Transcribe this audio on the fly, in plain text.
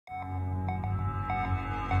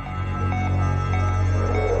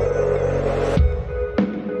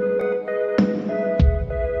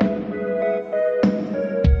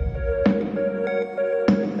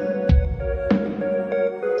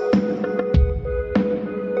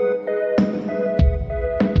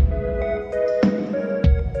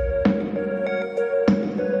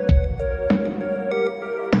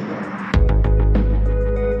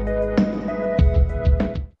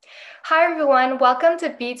welcome to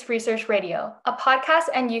BEaTS Research Radio, a podcast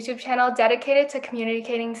and YouTube channel dedicated to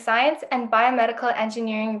communicating science and biomedical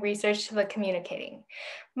engineering research to the communicating.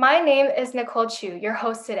 My name is Nicole Chu, your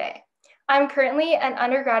host today. I'm currently an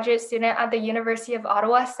undergraduate student at the University of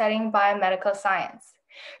Ottawa studying biomedical science.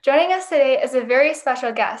 Joining us today is a very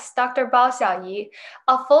special guest, Dr. Bao Xiaoyi,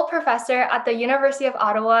 a full professor at the University of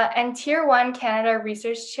Ottawa and Tier 1 Canada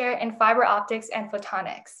Research Chair in Fibre Optics and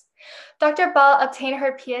Photonics. Dr. Bao obtained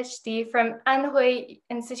her PhD from Anhui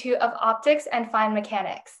Institute of Optics and Fine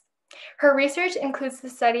Mechanics. Her research includes the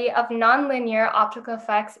study of nonlinear optical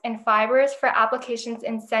effects in fibers for applications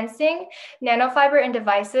in sensing, nanofiber in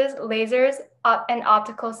devices, lasers, and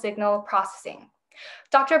optical signal processing.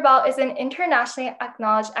 Dr. Bao is an internationally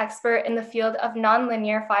acknowledged expert in the field of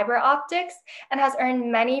nonlinear fiber optics and has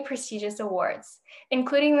earned many prestigious awards,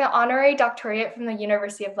 including the honorary doctorate from the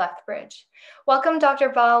University of Lethbridge. Welcome, Dr.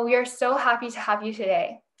 Bao. We are so happy to have you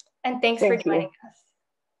today. And thanks for joining us.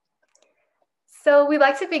 So we'd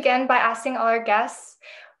like to begin by asking all our guests,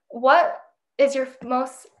 what do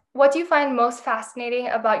you find most fascinating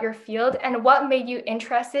about your field, and what made you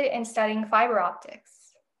interested in studying fiber optics?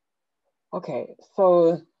 Okay,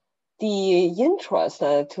 so the interest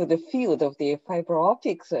to the field of the fiber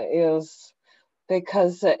optics is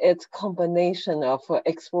because it's a combination of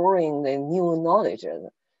exploring the new knowledge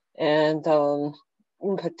and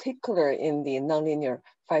in particular in the nonlinear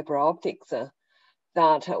fiber optics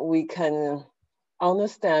that we can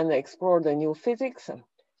understand, explore the new physics,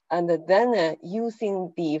 and then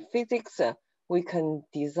using the physics, we can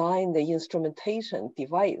design the instrumentation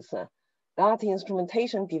device. That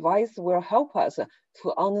instrumentation device will help us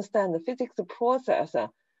to understand the physics process,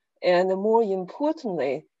 and more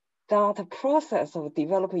importantly, that process of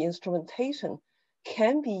developing instrumentation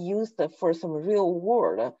can be used for some real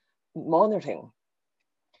world monitoring.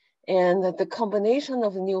 And the combination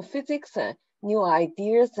of new physics, new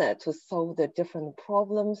ideas to solve the different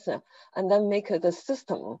problems, and then make the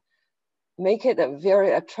system, make it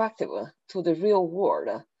very attractive to the real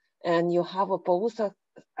world. And you have both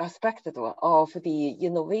aspect of the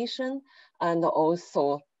innovation and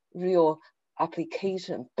also real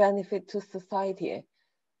application benefit to society.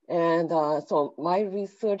 And so my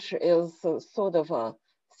research is sort of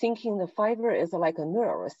thinking the fiber is like a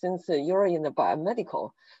nerve, since you're in the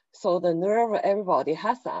biomedical. So the nerve, everybody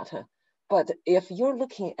has that. But if you're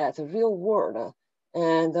looking at the real world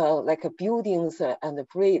and like buildings and the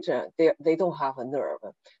bridge, they don't have a nerve.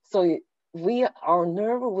 So our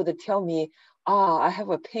nerve would tell me, I have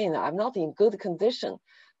a pain, I'm not in good condition.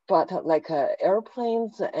 But like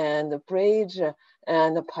airplanes and the bridge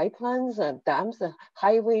and the pipelines and dams,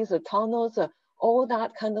 highways, tunnels, all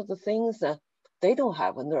that kind of things, they don't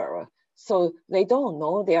have a nerve. So they don't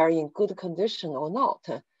know they are in good condition or not.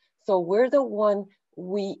 So we're the one,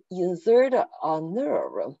 we insert a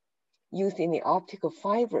nerve using the optical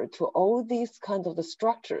fiber to all these kinds of the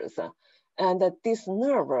structures. And this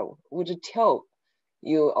nerve would tell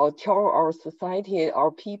you or tell our society, our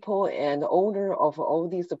people and owner of all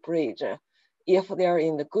these bridge, if they're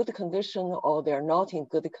in a good condition or they're not in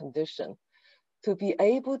good condition. To be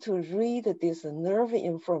able to read this nerve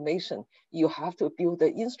information, you have to build the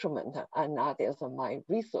instrument, and that is my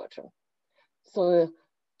research. So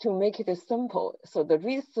to make it simple, so the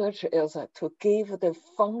research is to give the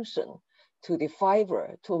function to the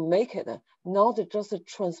fiber to make it not just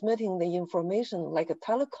transmitting the information like a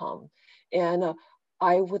telecom, and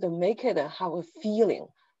I would make it have a feeling.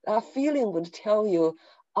 That feeling would tell you,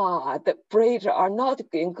 the bridge are not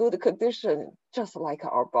in good condition, just like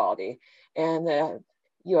our body. And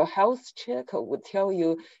your health check would tell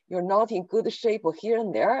you you're not in good shape here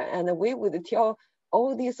and there. And we would tell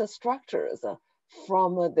all these structures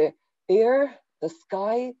from the air, the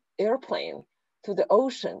sky, airplane to the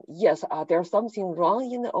ocean. Yes, there's something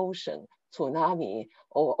wrong in the ocean, tsunami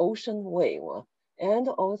or ocean wave, and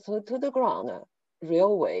also to the ground,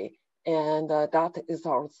 railway, and that is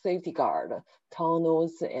our safety guard,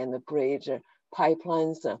 tunnels and bridge,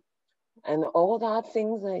 pipelines, and all that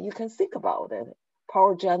things you can think about it.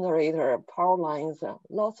 Power generator, power lines,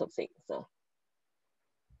 lots of things.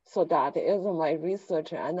 So that is my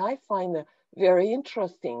research, and I find very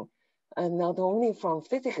interesting, and not only from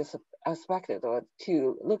physics aspect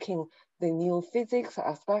to looking the new physics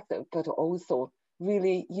aspect, but also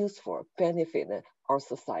really useful, benefit our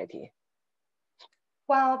society.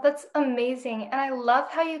 Wow, that's amazing. And I love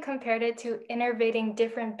how you compared it to innervating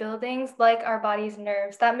different buildings like our body's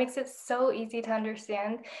nerves. That makes it so easy to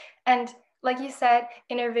understand. And like you said,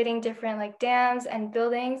 innervating different like dams and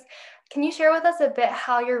buildings. Can you share with us a bit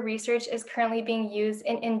how your research is currently being used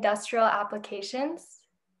in industrial applications?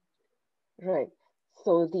 Right.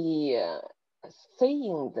 So the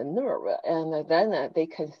seeing the nerve, and then they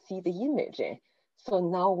can see the image. So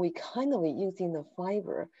now we kind of using the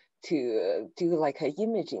fiber to do like an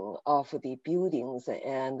imaging of the buildings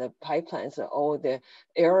and the pipelines or the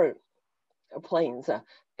airplanes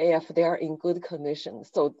if they are in good condition.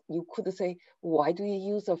 So you could say, why do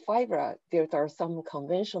you use a fiber? There are some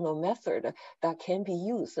conventional method that can be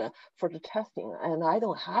used for the testing, and I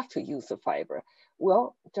don't have to use a fiber.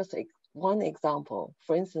 Well, just one example,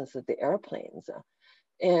 for instance, the airplanes.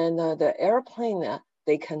 And the airplane,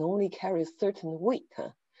 they can only carry certain weight.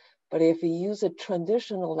 But if you use a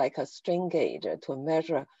traditional, like a strain gauge to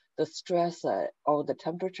measure the stress or the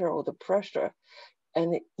temperature or the pressure,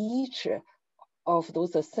 and each of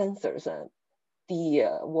those sensors,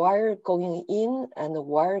 the wire going in and the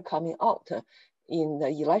wire coming out in the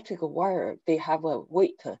electrical wire, they have a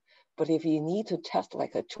weight. But if you need to test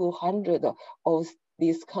like a 200 of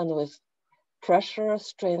these kind of pressure,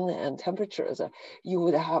 strain, and temperatures, you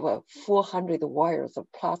would have a 400 wires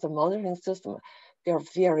plus a monitoring system. They're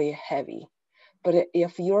very heavy. But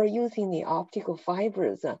if you're using the optical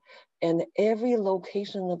fibers and every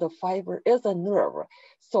location of the fiber is a nerve,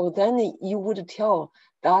 so then you would tell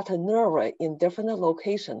that nerve in different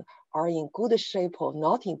locations are in good shape or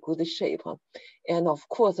not in good shape. And of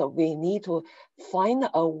course, we need to find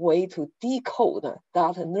a way to decode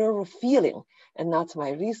that nerve feeling. And that's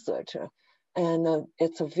my research. And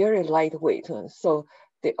it's a very lightweight. So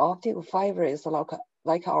the optical fiber is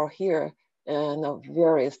like our hair, and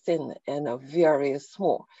very thin and very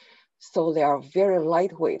small. So they are very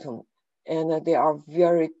lightweight, and they are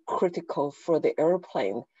very critical for the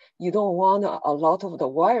airplane. You don't want a lot of the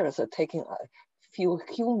wires taking a few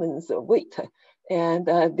humans' weight. And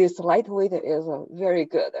this lightweight is very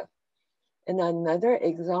good. And another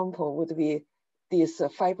example would be this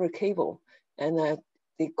fiber cable. And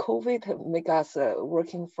the COVID make us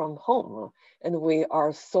working from home, and we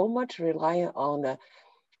are so much reliant on the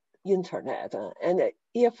internet. And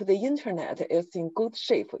if the internet is in good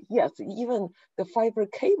shape, yes, even the fiber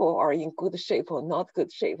cable are in good shape or not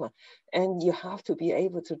good shape. And you have to be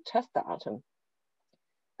able to test that.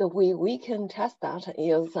 The way we can test that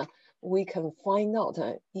is we can find out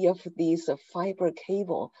if these fiber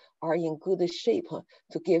cable are in good shape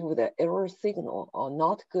to give the error signal or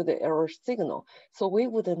not good error signal. So we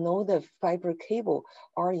would know the fiber cable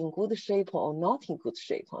are in good shape or not in good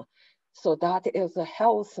shape. So that is a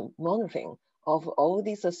health monitoring of all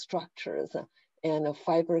these structures and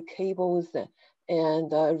fiber cables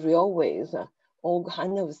and railways, all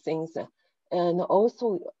kind of things. And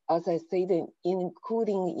also, as I said,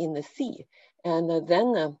 including in the sea. And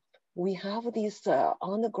then we have these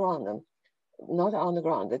on the ground, not on the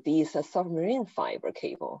ground, these submarine fiber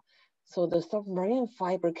cable. So the submarine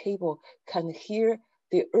fiber cable can hear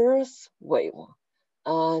the Earth wave.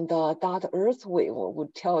 And that Earth wave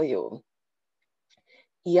would tell you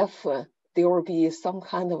if there will be some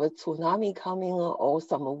kind of a tsunami coming or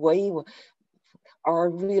some wave are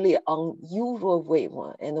really unusual wave,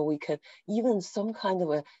 and we can even some kind of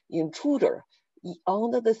an intruder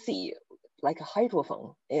under the sea, like a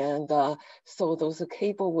hydrophone. And so those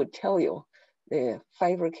cable would tell you, the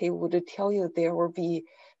fiber cable would tell you there will be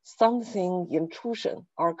something intrusion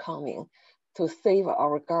are coming to save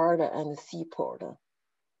our guard and seaport.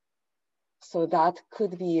 So that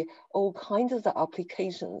could be all kinds of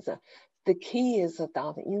applications. The key is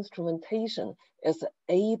that instrumentation is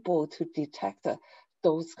able to detect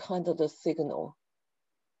those kinds of signal.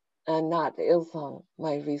 And that is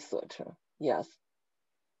my research, yes.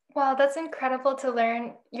 Wow, that's incredible to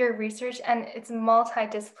learn your research and its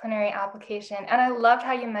multidisciplinary application. And I loved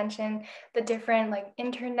how you mentioned the different like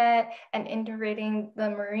internet and integrating the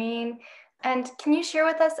marine. And can you share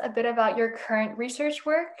with us a bit about your current research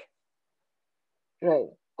work? Right.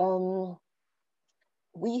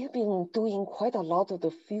 We have been doing quite a lot of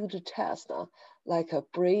the field tests, like a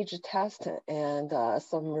bridge test and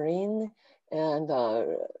submarine and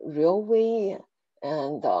railway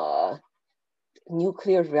and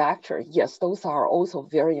nuclear reactor. Yes, those are also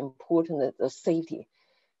very important, the safety.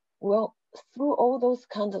 Well, through all those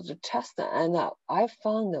kinds of tests, and I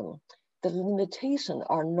found the limitations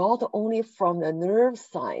are not only from the nerve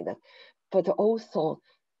side, but also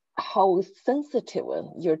how sensitive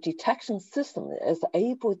your detection system is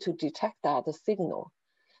able to detect that signal.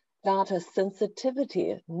 That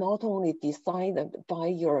sensitivity not only decided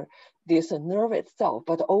by this nerve itself,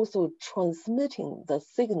 but also transmitting the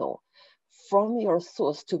signal from your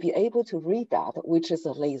source to be able to read that, which is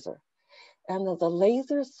a laser. And the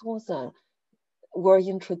laser source will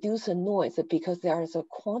introduce a noise because there is a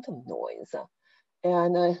quantum noise.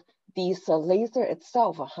 And this laser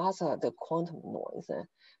itself has the quantum noise.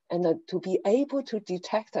 and to be able to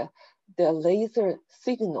detect the laser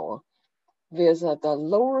signal with the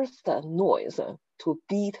lowest noise to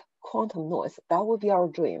beat quantum noise. That would be our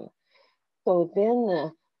dream. So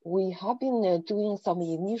then we have been doing some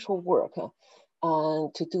initial work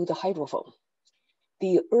to do the hydrophone.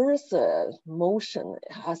 The Earth's motion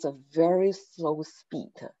has a very slow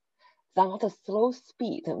speed. That slow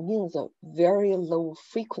speed means a very low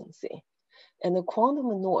frequency. And the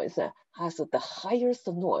quantum noise has the highest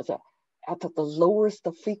noise at the lowest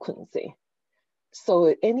frequency.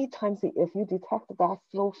 So anytime if you detect that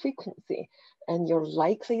slow frequency, and you're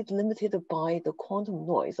likely limited by the quantum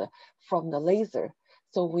noise from the laser,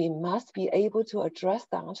 so we must be able to address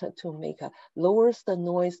that to make a lowest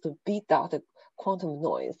noise to beat that quantum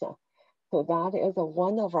noise. So that is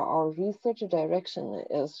one of our research direction,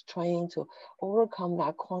 is trying to overcome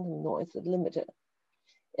that quantum noise limit.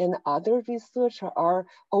 And other research are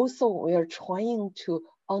also, we are trying to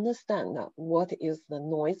understand what is the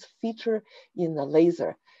noise feature in the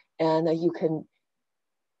laser. And you can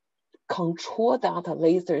control that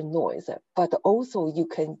laser noise, but also you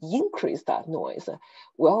can increase that noise.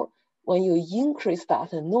 Well, when you increase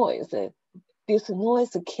that noise, this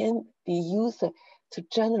noise can be used to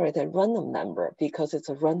generate a random number because it's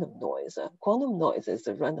a random noise. Quantum noise is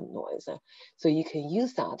a random noise. So you can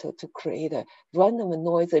use that to create a random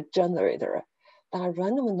noise generator. That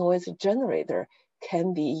random noise generator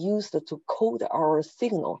can be used to code our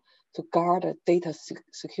signal to guard data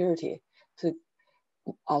security, to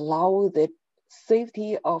allow the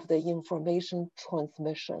safety of the information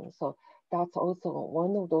transmission. So that's also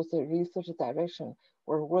one of those research directions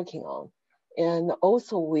we're working on. And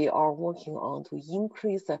also we are working on to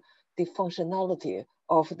increase the functionality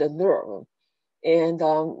of the nerve. And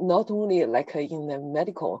not only like in the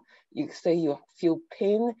medical, you say you feel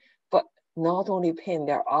pain, but not only pain,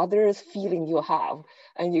 there are other feelings you have,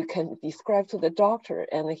 and you can describe to the doctor.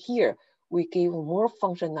 And here we give more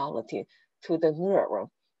functionality to the nerve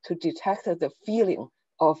to detect the feeling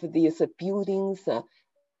of these buildings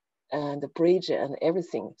and the bridge and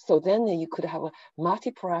everything. So then you could have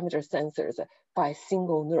multi-parameter sensors by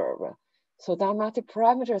single nerve. So that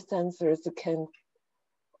multi-parameter sensors can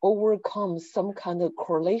overcome some kind of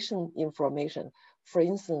correlation information. For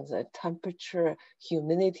instance, temperature,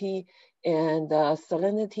 humidity, and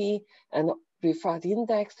salinity, and refract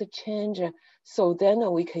index change. So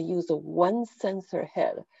then we can use one sensor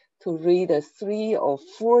head to read 3 or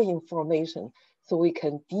 4 information. So we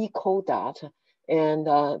can decode that. And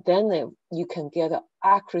then you can get an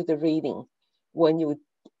accurate reading when you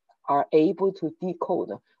are able to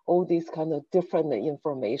decode all these kind of different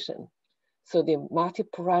information. So the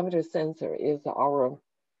multi-parameter sensor is our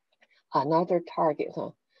another target.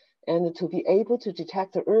 And to be able to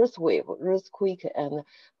detect the earth wave, earthquake, and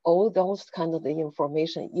all those kind of the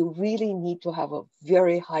information, you really need to have a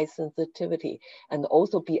very high sensitivity and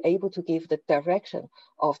also be able to give the direction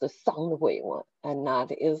of the sound wave. And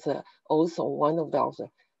that is also one of those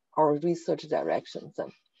our research directions.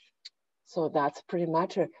 So that's pretty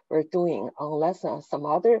much what we're doing. Unless some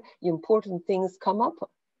other important things come up,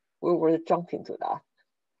 we will jump into that.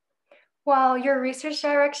 Wow, your research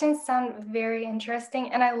directions sound very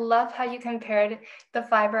interesting, and I love how you compared the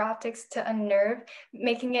fiber optics to a nerve,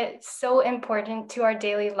 making it so important to our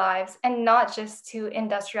daily lives and not just to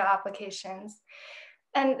industrial applications.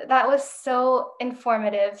 And that was so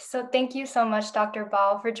informative. So thank you so much, Dr.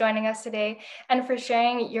 Bao, for joining us today and for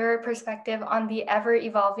sharing your perspective on the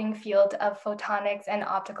ever-evolving field of photonics and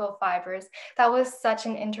optical fibers. That was such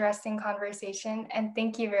an interesting conversation, and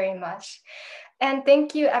thank you very much. And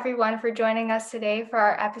thank you everyone for joining us today for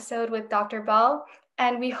our episode with Dr. Bell.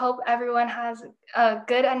 And we hope everyone has a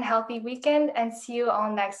good and healthy weekend and see you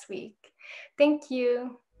all next week. Thank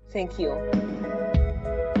you. Thank you.